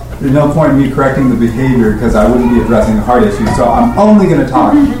 well, there's no point in me correcting the behavior because I wouldn't be addressing the heart issue, so I'm only going to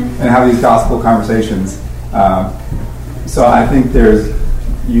talk and have these gospel conversations. So I think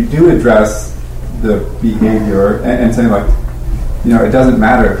you do address the behavior and say, it doesn't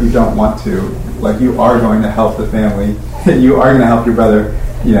matter if you don't want to. You are going to help the family. You are going to help your brother,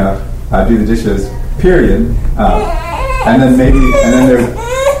 do the dishes, period. And then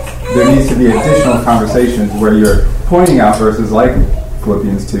there needs to be additional conversations where you're pointing out verses like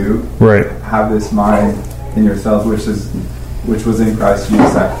Philippians 2. Right. Have this mind in yourselves, which was in Christ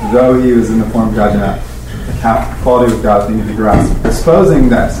Jesus, that though he was in the form of God, did not account equality with God thing to be grasped. Exposing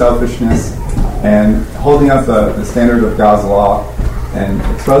that selfishness and holding up the standard of God's law, and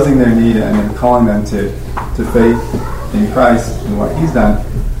exposing their need, and then calling them to faith in Christ and what he's done.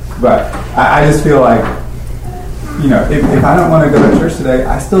 But I just feel like, if I don't want to go to church today,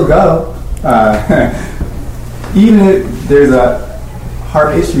 I still go. Even if there's a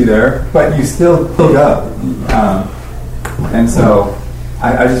heart issue there, but you still go. And so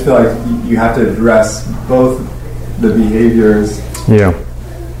I just feel like you have to address both the behaviors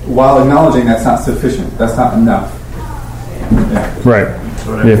while acknowledging that's not sufficient. That's not enough. Yeah. Right.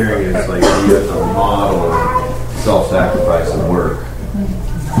 So what I'm hearing is a model of self-sacrifice and work,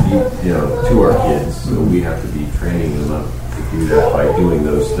 to our kids. So we have to be training them up to do that by doing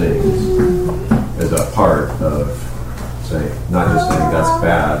those things as a part of say. Not just saying that's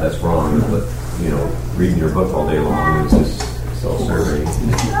bad, that's wrong, but reading your book all day long is just self-serving.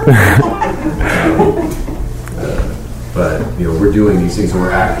 But we're doing these things, and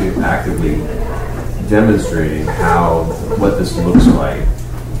we're actively demonstrating what this looks like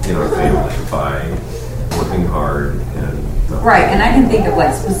in our family by working hard and right. And I can think of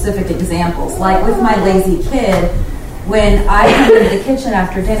like specific examples, like with my lazy kid. When I come into the kitchen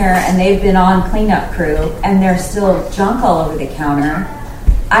after dinner and they've been on cleanup crew and there's still junk all over the counter,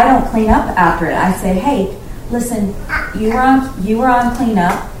 I don't clean up after it. I say, hey, listen, you were on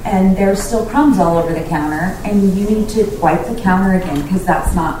cleanup and there's still crumbs all over the counter and you need to wipe the counter again because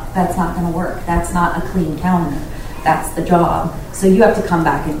that's not going to work. That's not a clean counter. That's the job. So you have to come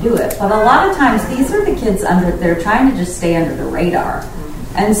back and do it. But a lot of times these are the kids they're trying to just stay under the radar.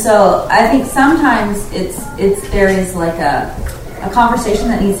 And so I think sometimes there is like a conversation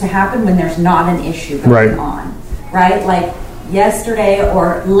that needs to happen when there's not an issue going on, right? Like yesterday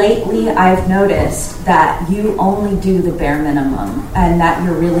or lately, I've noticed that you only do the bare minimum and that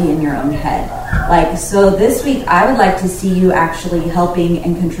you're really in your own head. Like, so this week, I would like to see you actually helping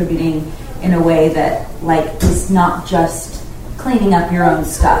and contributing in a way that like is not just cleaning up your own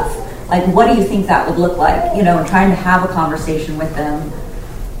stuff. Like, what do you think that would look like? And trying to have a conversation with them.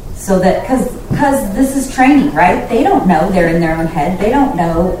 So that, because this is training, right? They don't know they're in their own head. They don't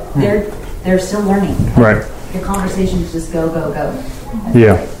know they're still learning. Right. The conversations just go.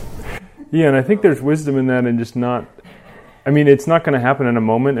 Yeah. Yeah, and I think there's wisdom in that, and just not. I mean, it's not going to happen in a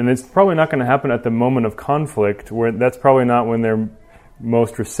moment, and it's probably not going to happen at the moment of conflict. Where that's probably not when they're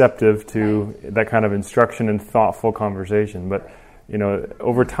most receptive to that kind of instruction and thoughtful conversation. But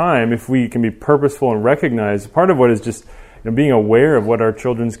over time, if we can be purposeful and recognize, part of what is just being aware of what our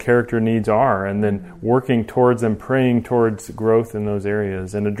children's character needs are, and then working towards them, praying towards growth in those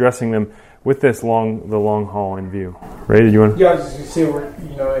areas, and addressing them with the long haul in view. Ray, did you want? Yeah, I was just going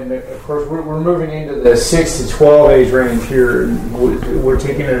to say, of course, we're moving into the 6 to 12 age range here. We're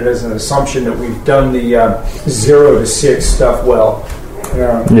taking it as an assumption that we've done the 0 to 6 stuff well.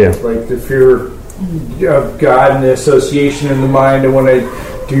 Like the fear of God and the association in the mind, and when I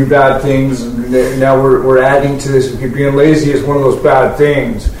do bad things, now we're adding to this. Being lazy is one of those bad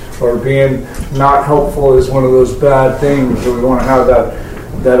things, or being not helpful is one of those bad things. So we want to have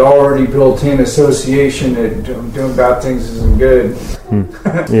that already built-in association that doing bad things isn't good.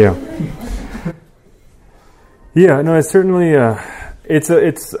 Yeah. Yeah. No, it's certainly it's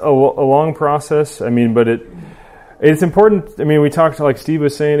a long process. I mean, but it's important. I mean, we talked, like Steve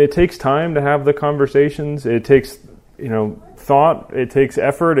was saying, it takes time to have the conversations. It takes thought. It takes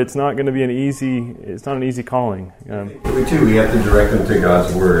effort. It's not going to be an easy calling. We have to direct them to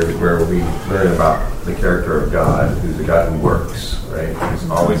God's Word, where we learn about the character of God, who's a God who works, right? He's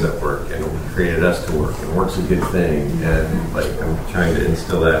always at work, and created us to work, and work's a good thing. And I'm trying to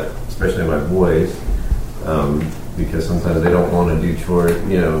instill that, especially in my boys, because sometimes they don't want to do chores.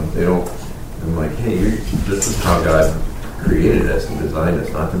 They don't. I'm like, hey, this is how God created us and designed us,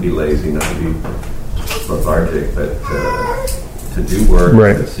 not to be lazy, not to be lethargic, but to do work,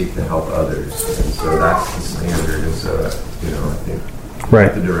 right, and to seek to help others. And so that's the standard. And so, I think we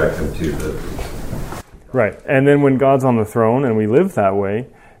have to direct them to the... Right. And then when God's on the throne and we live that way,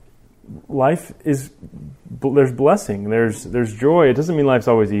 there's blessing, there's joy. It doesn't mean life's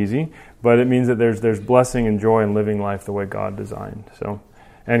always easy, but it means that there's blessing and joy in living life the way God designed. So,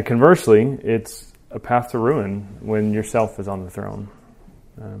 and conversely, it's a path to ruin when yourself is on the throne.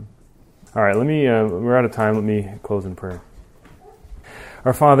 All right, we're out of time. Let me close in prayer.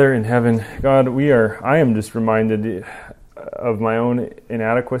 Our Father in heaven, God, I am just reminded of my own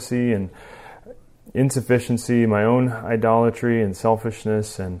inadequacy and insufficiency, my own idolatry and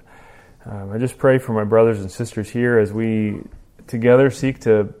selfishness, and I just pray for my brothers and sisters here as we together seek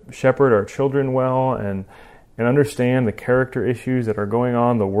to shepherd our children well and understand the character issues that are going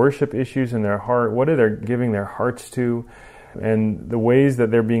on, the worship issues in their heart, what are they giving their hearts to, and the ways that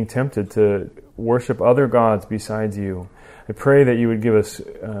they're being tempted to worship other gods besides you. I pray that you would give us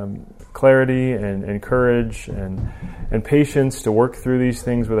clarity and courage and patience to work through these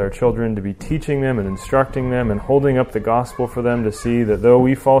things with our children, to be teaching them and instructing them and holding up the gospel for them to see that though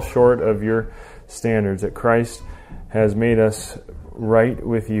we fall short of your standards, that Christ has made us right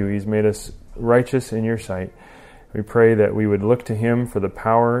with you. He's made us righteous in your sight. We pray that we would look to him for the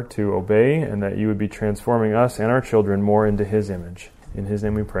power to obey, and that you would be transforming us and our children more into his image. In his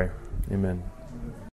name we pray. Amen.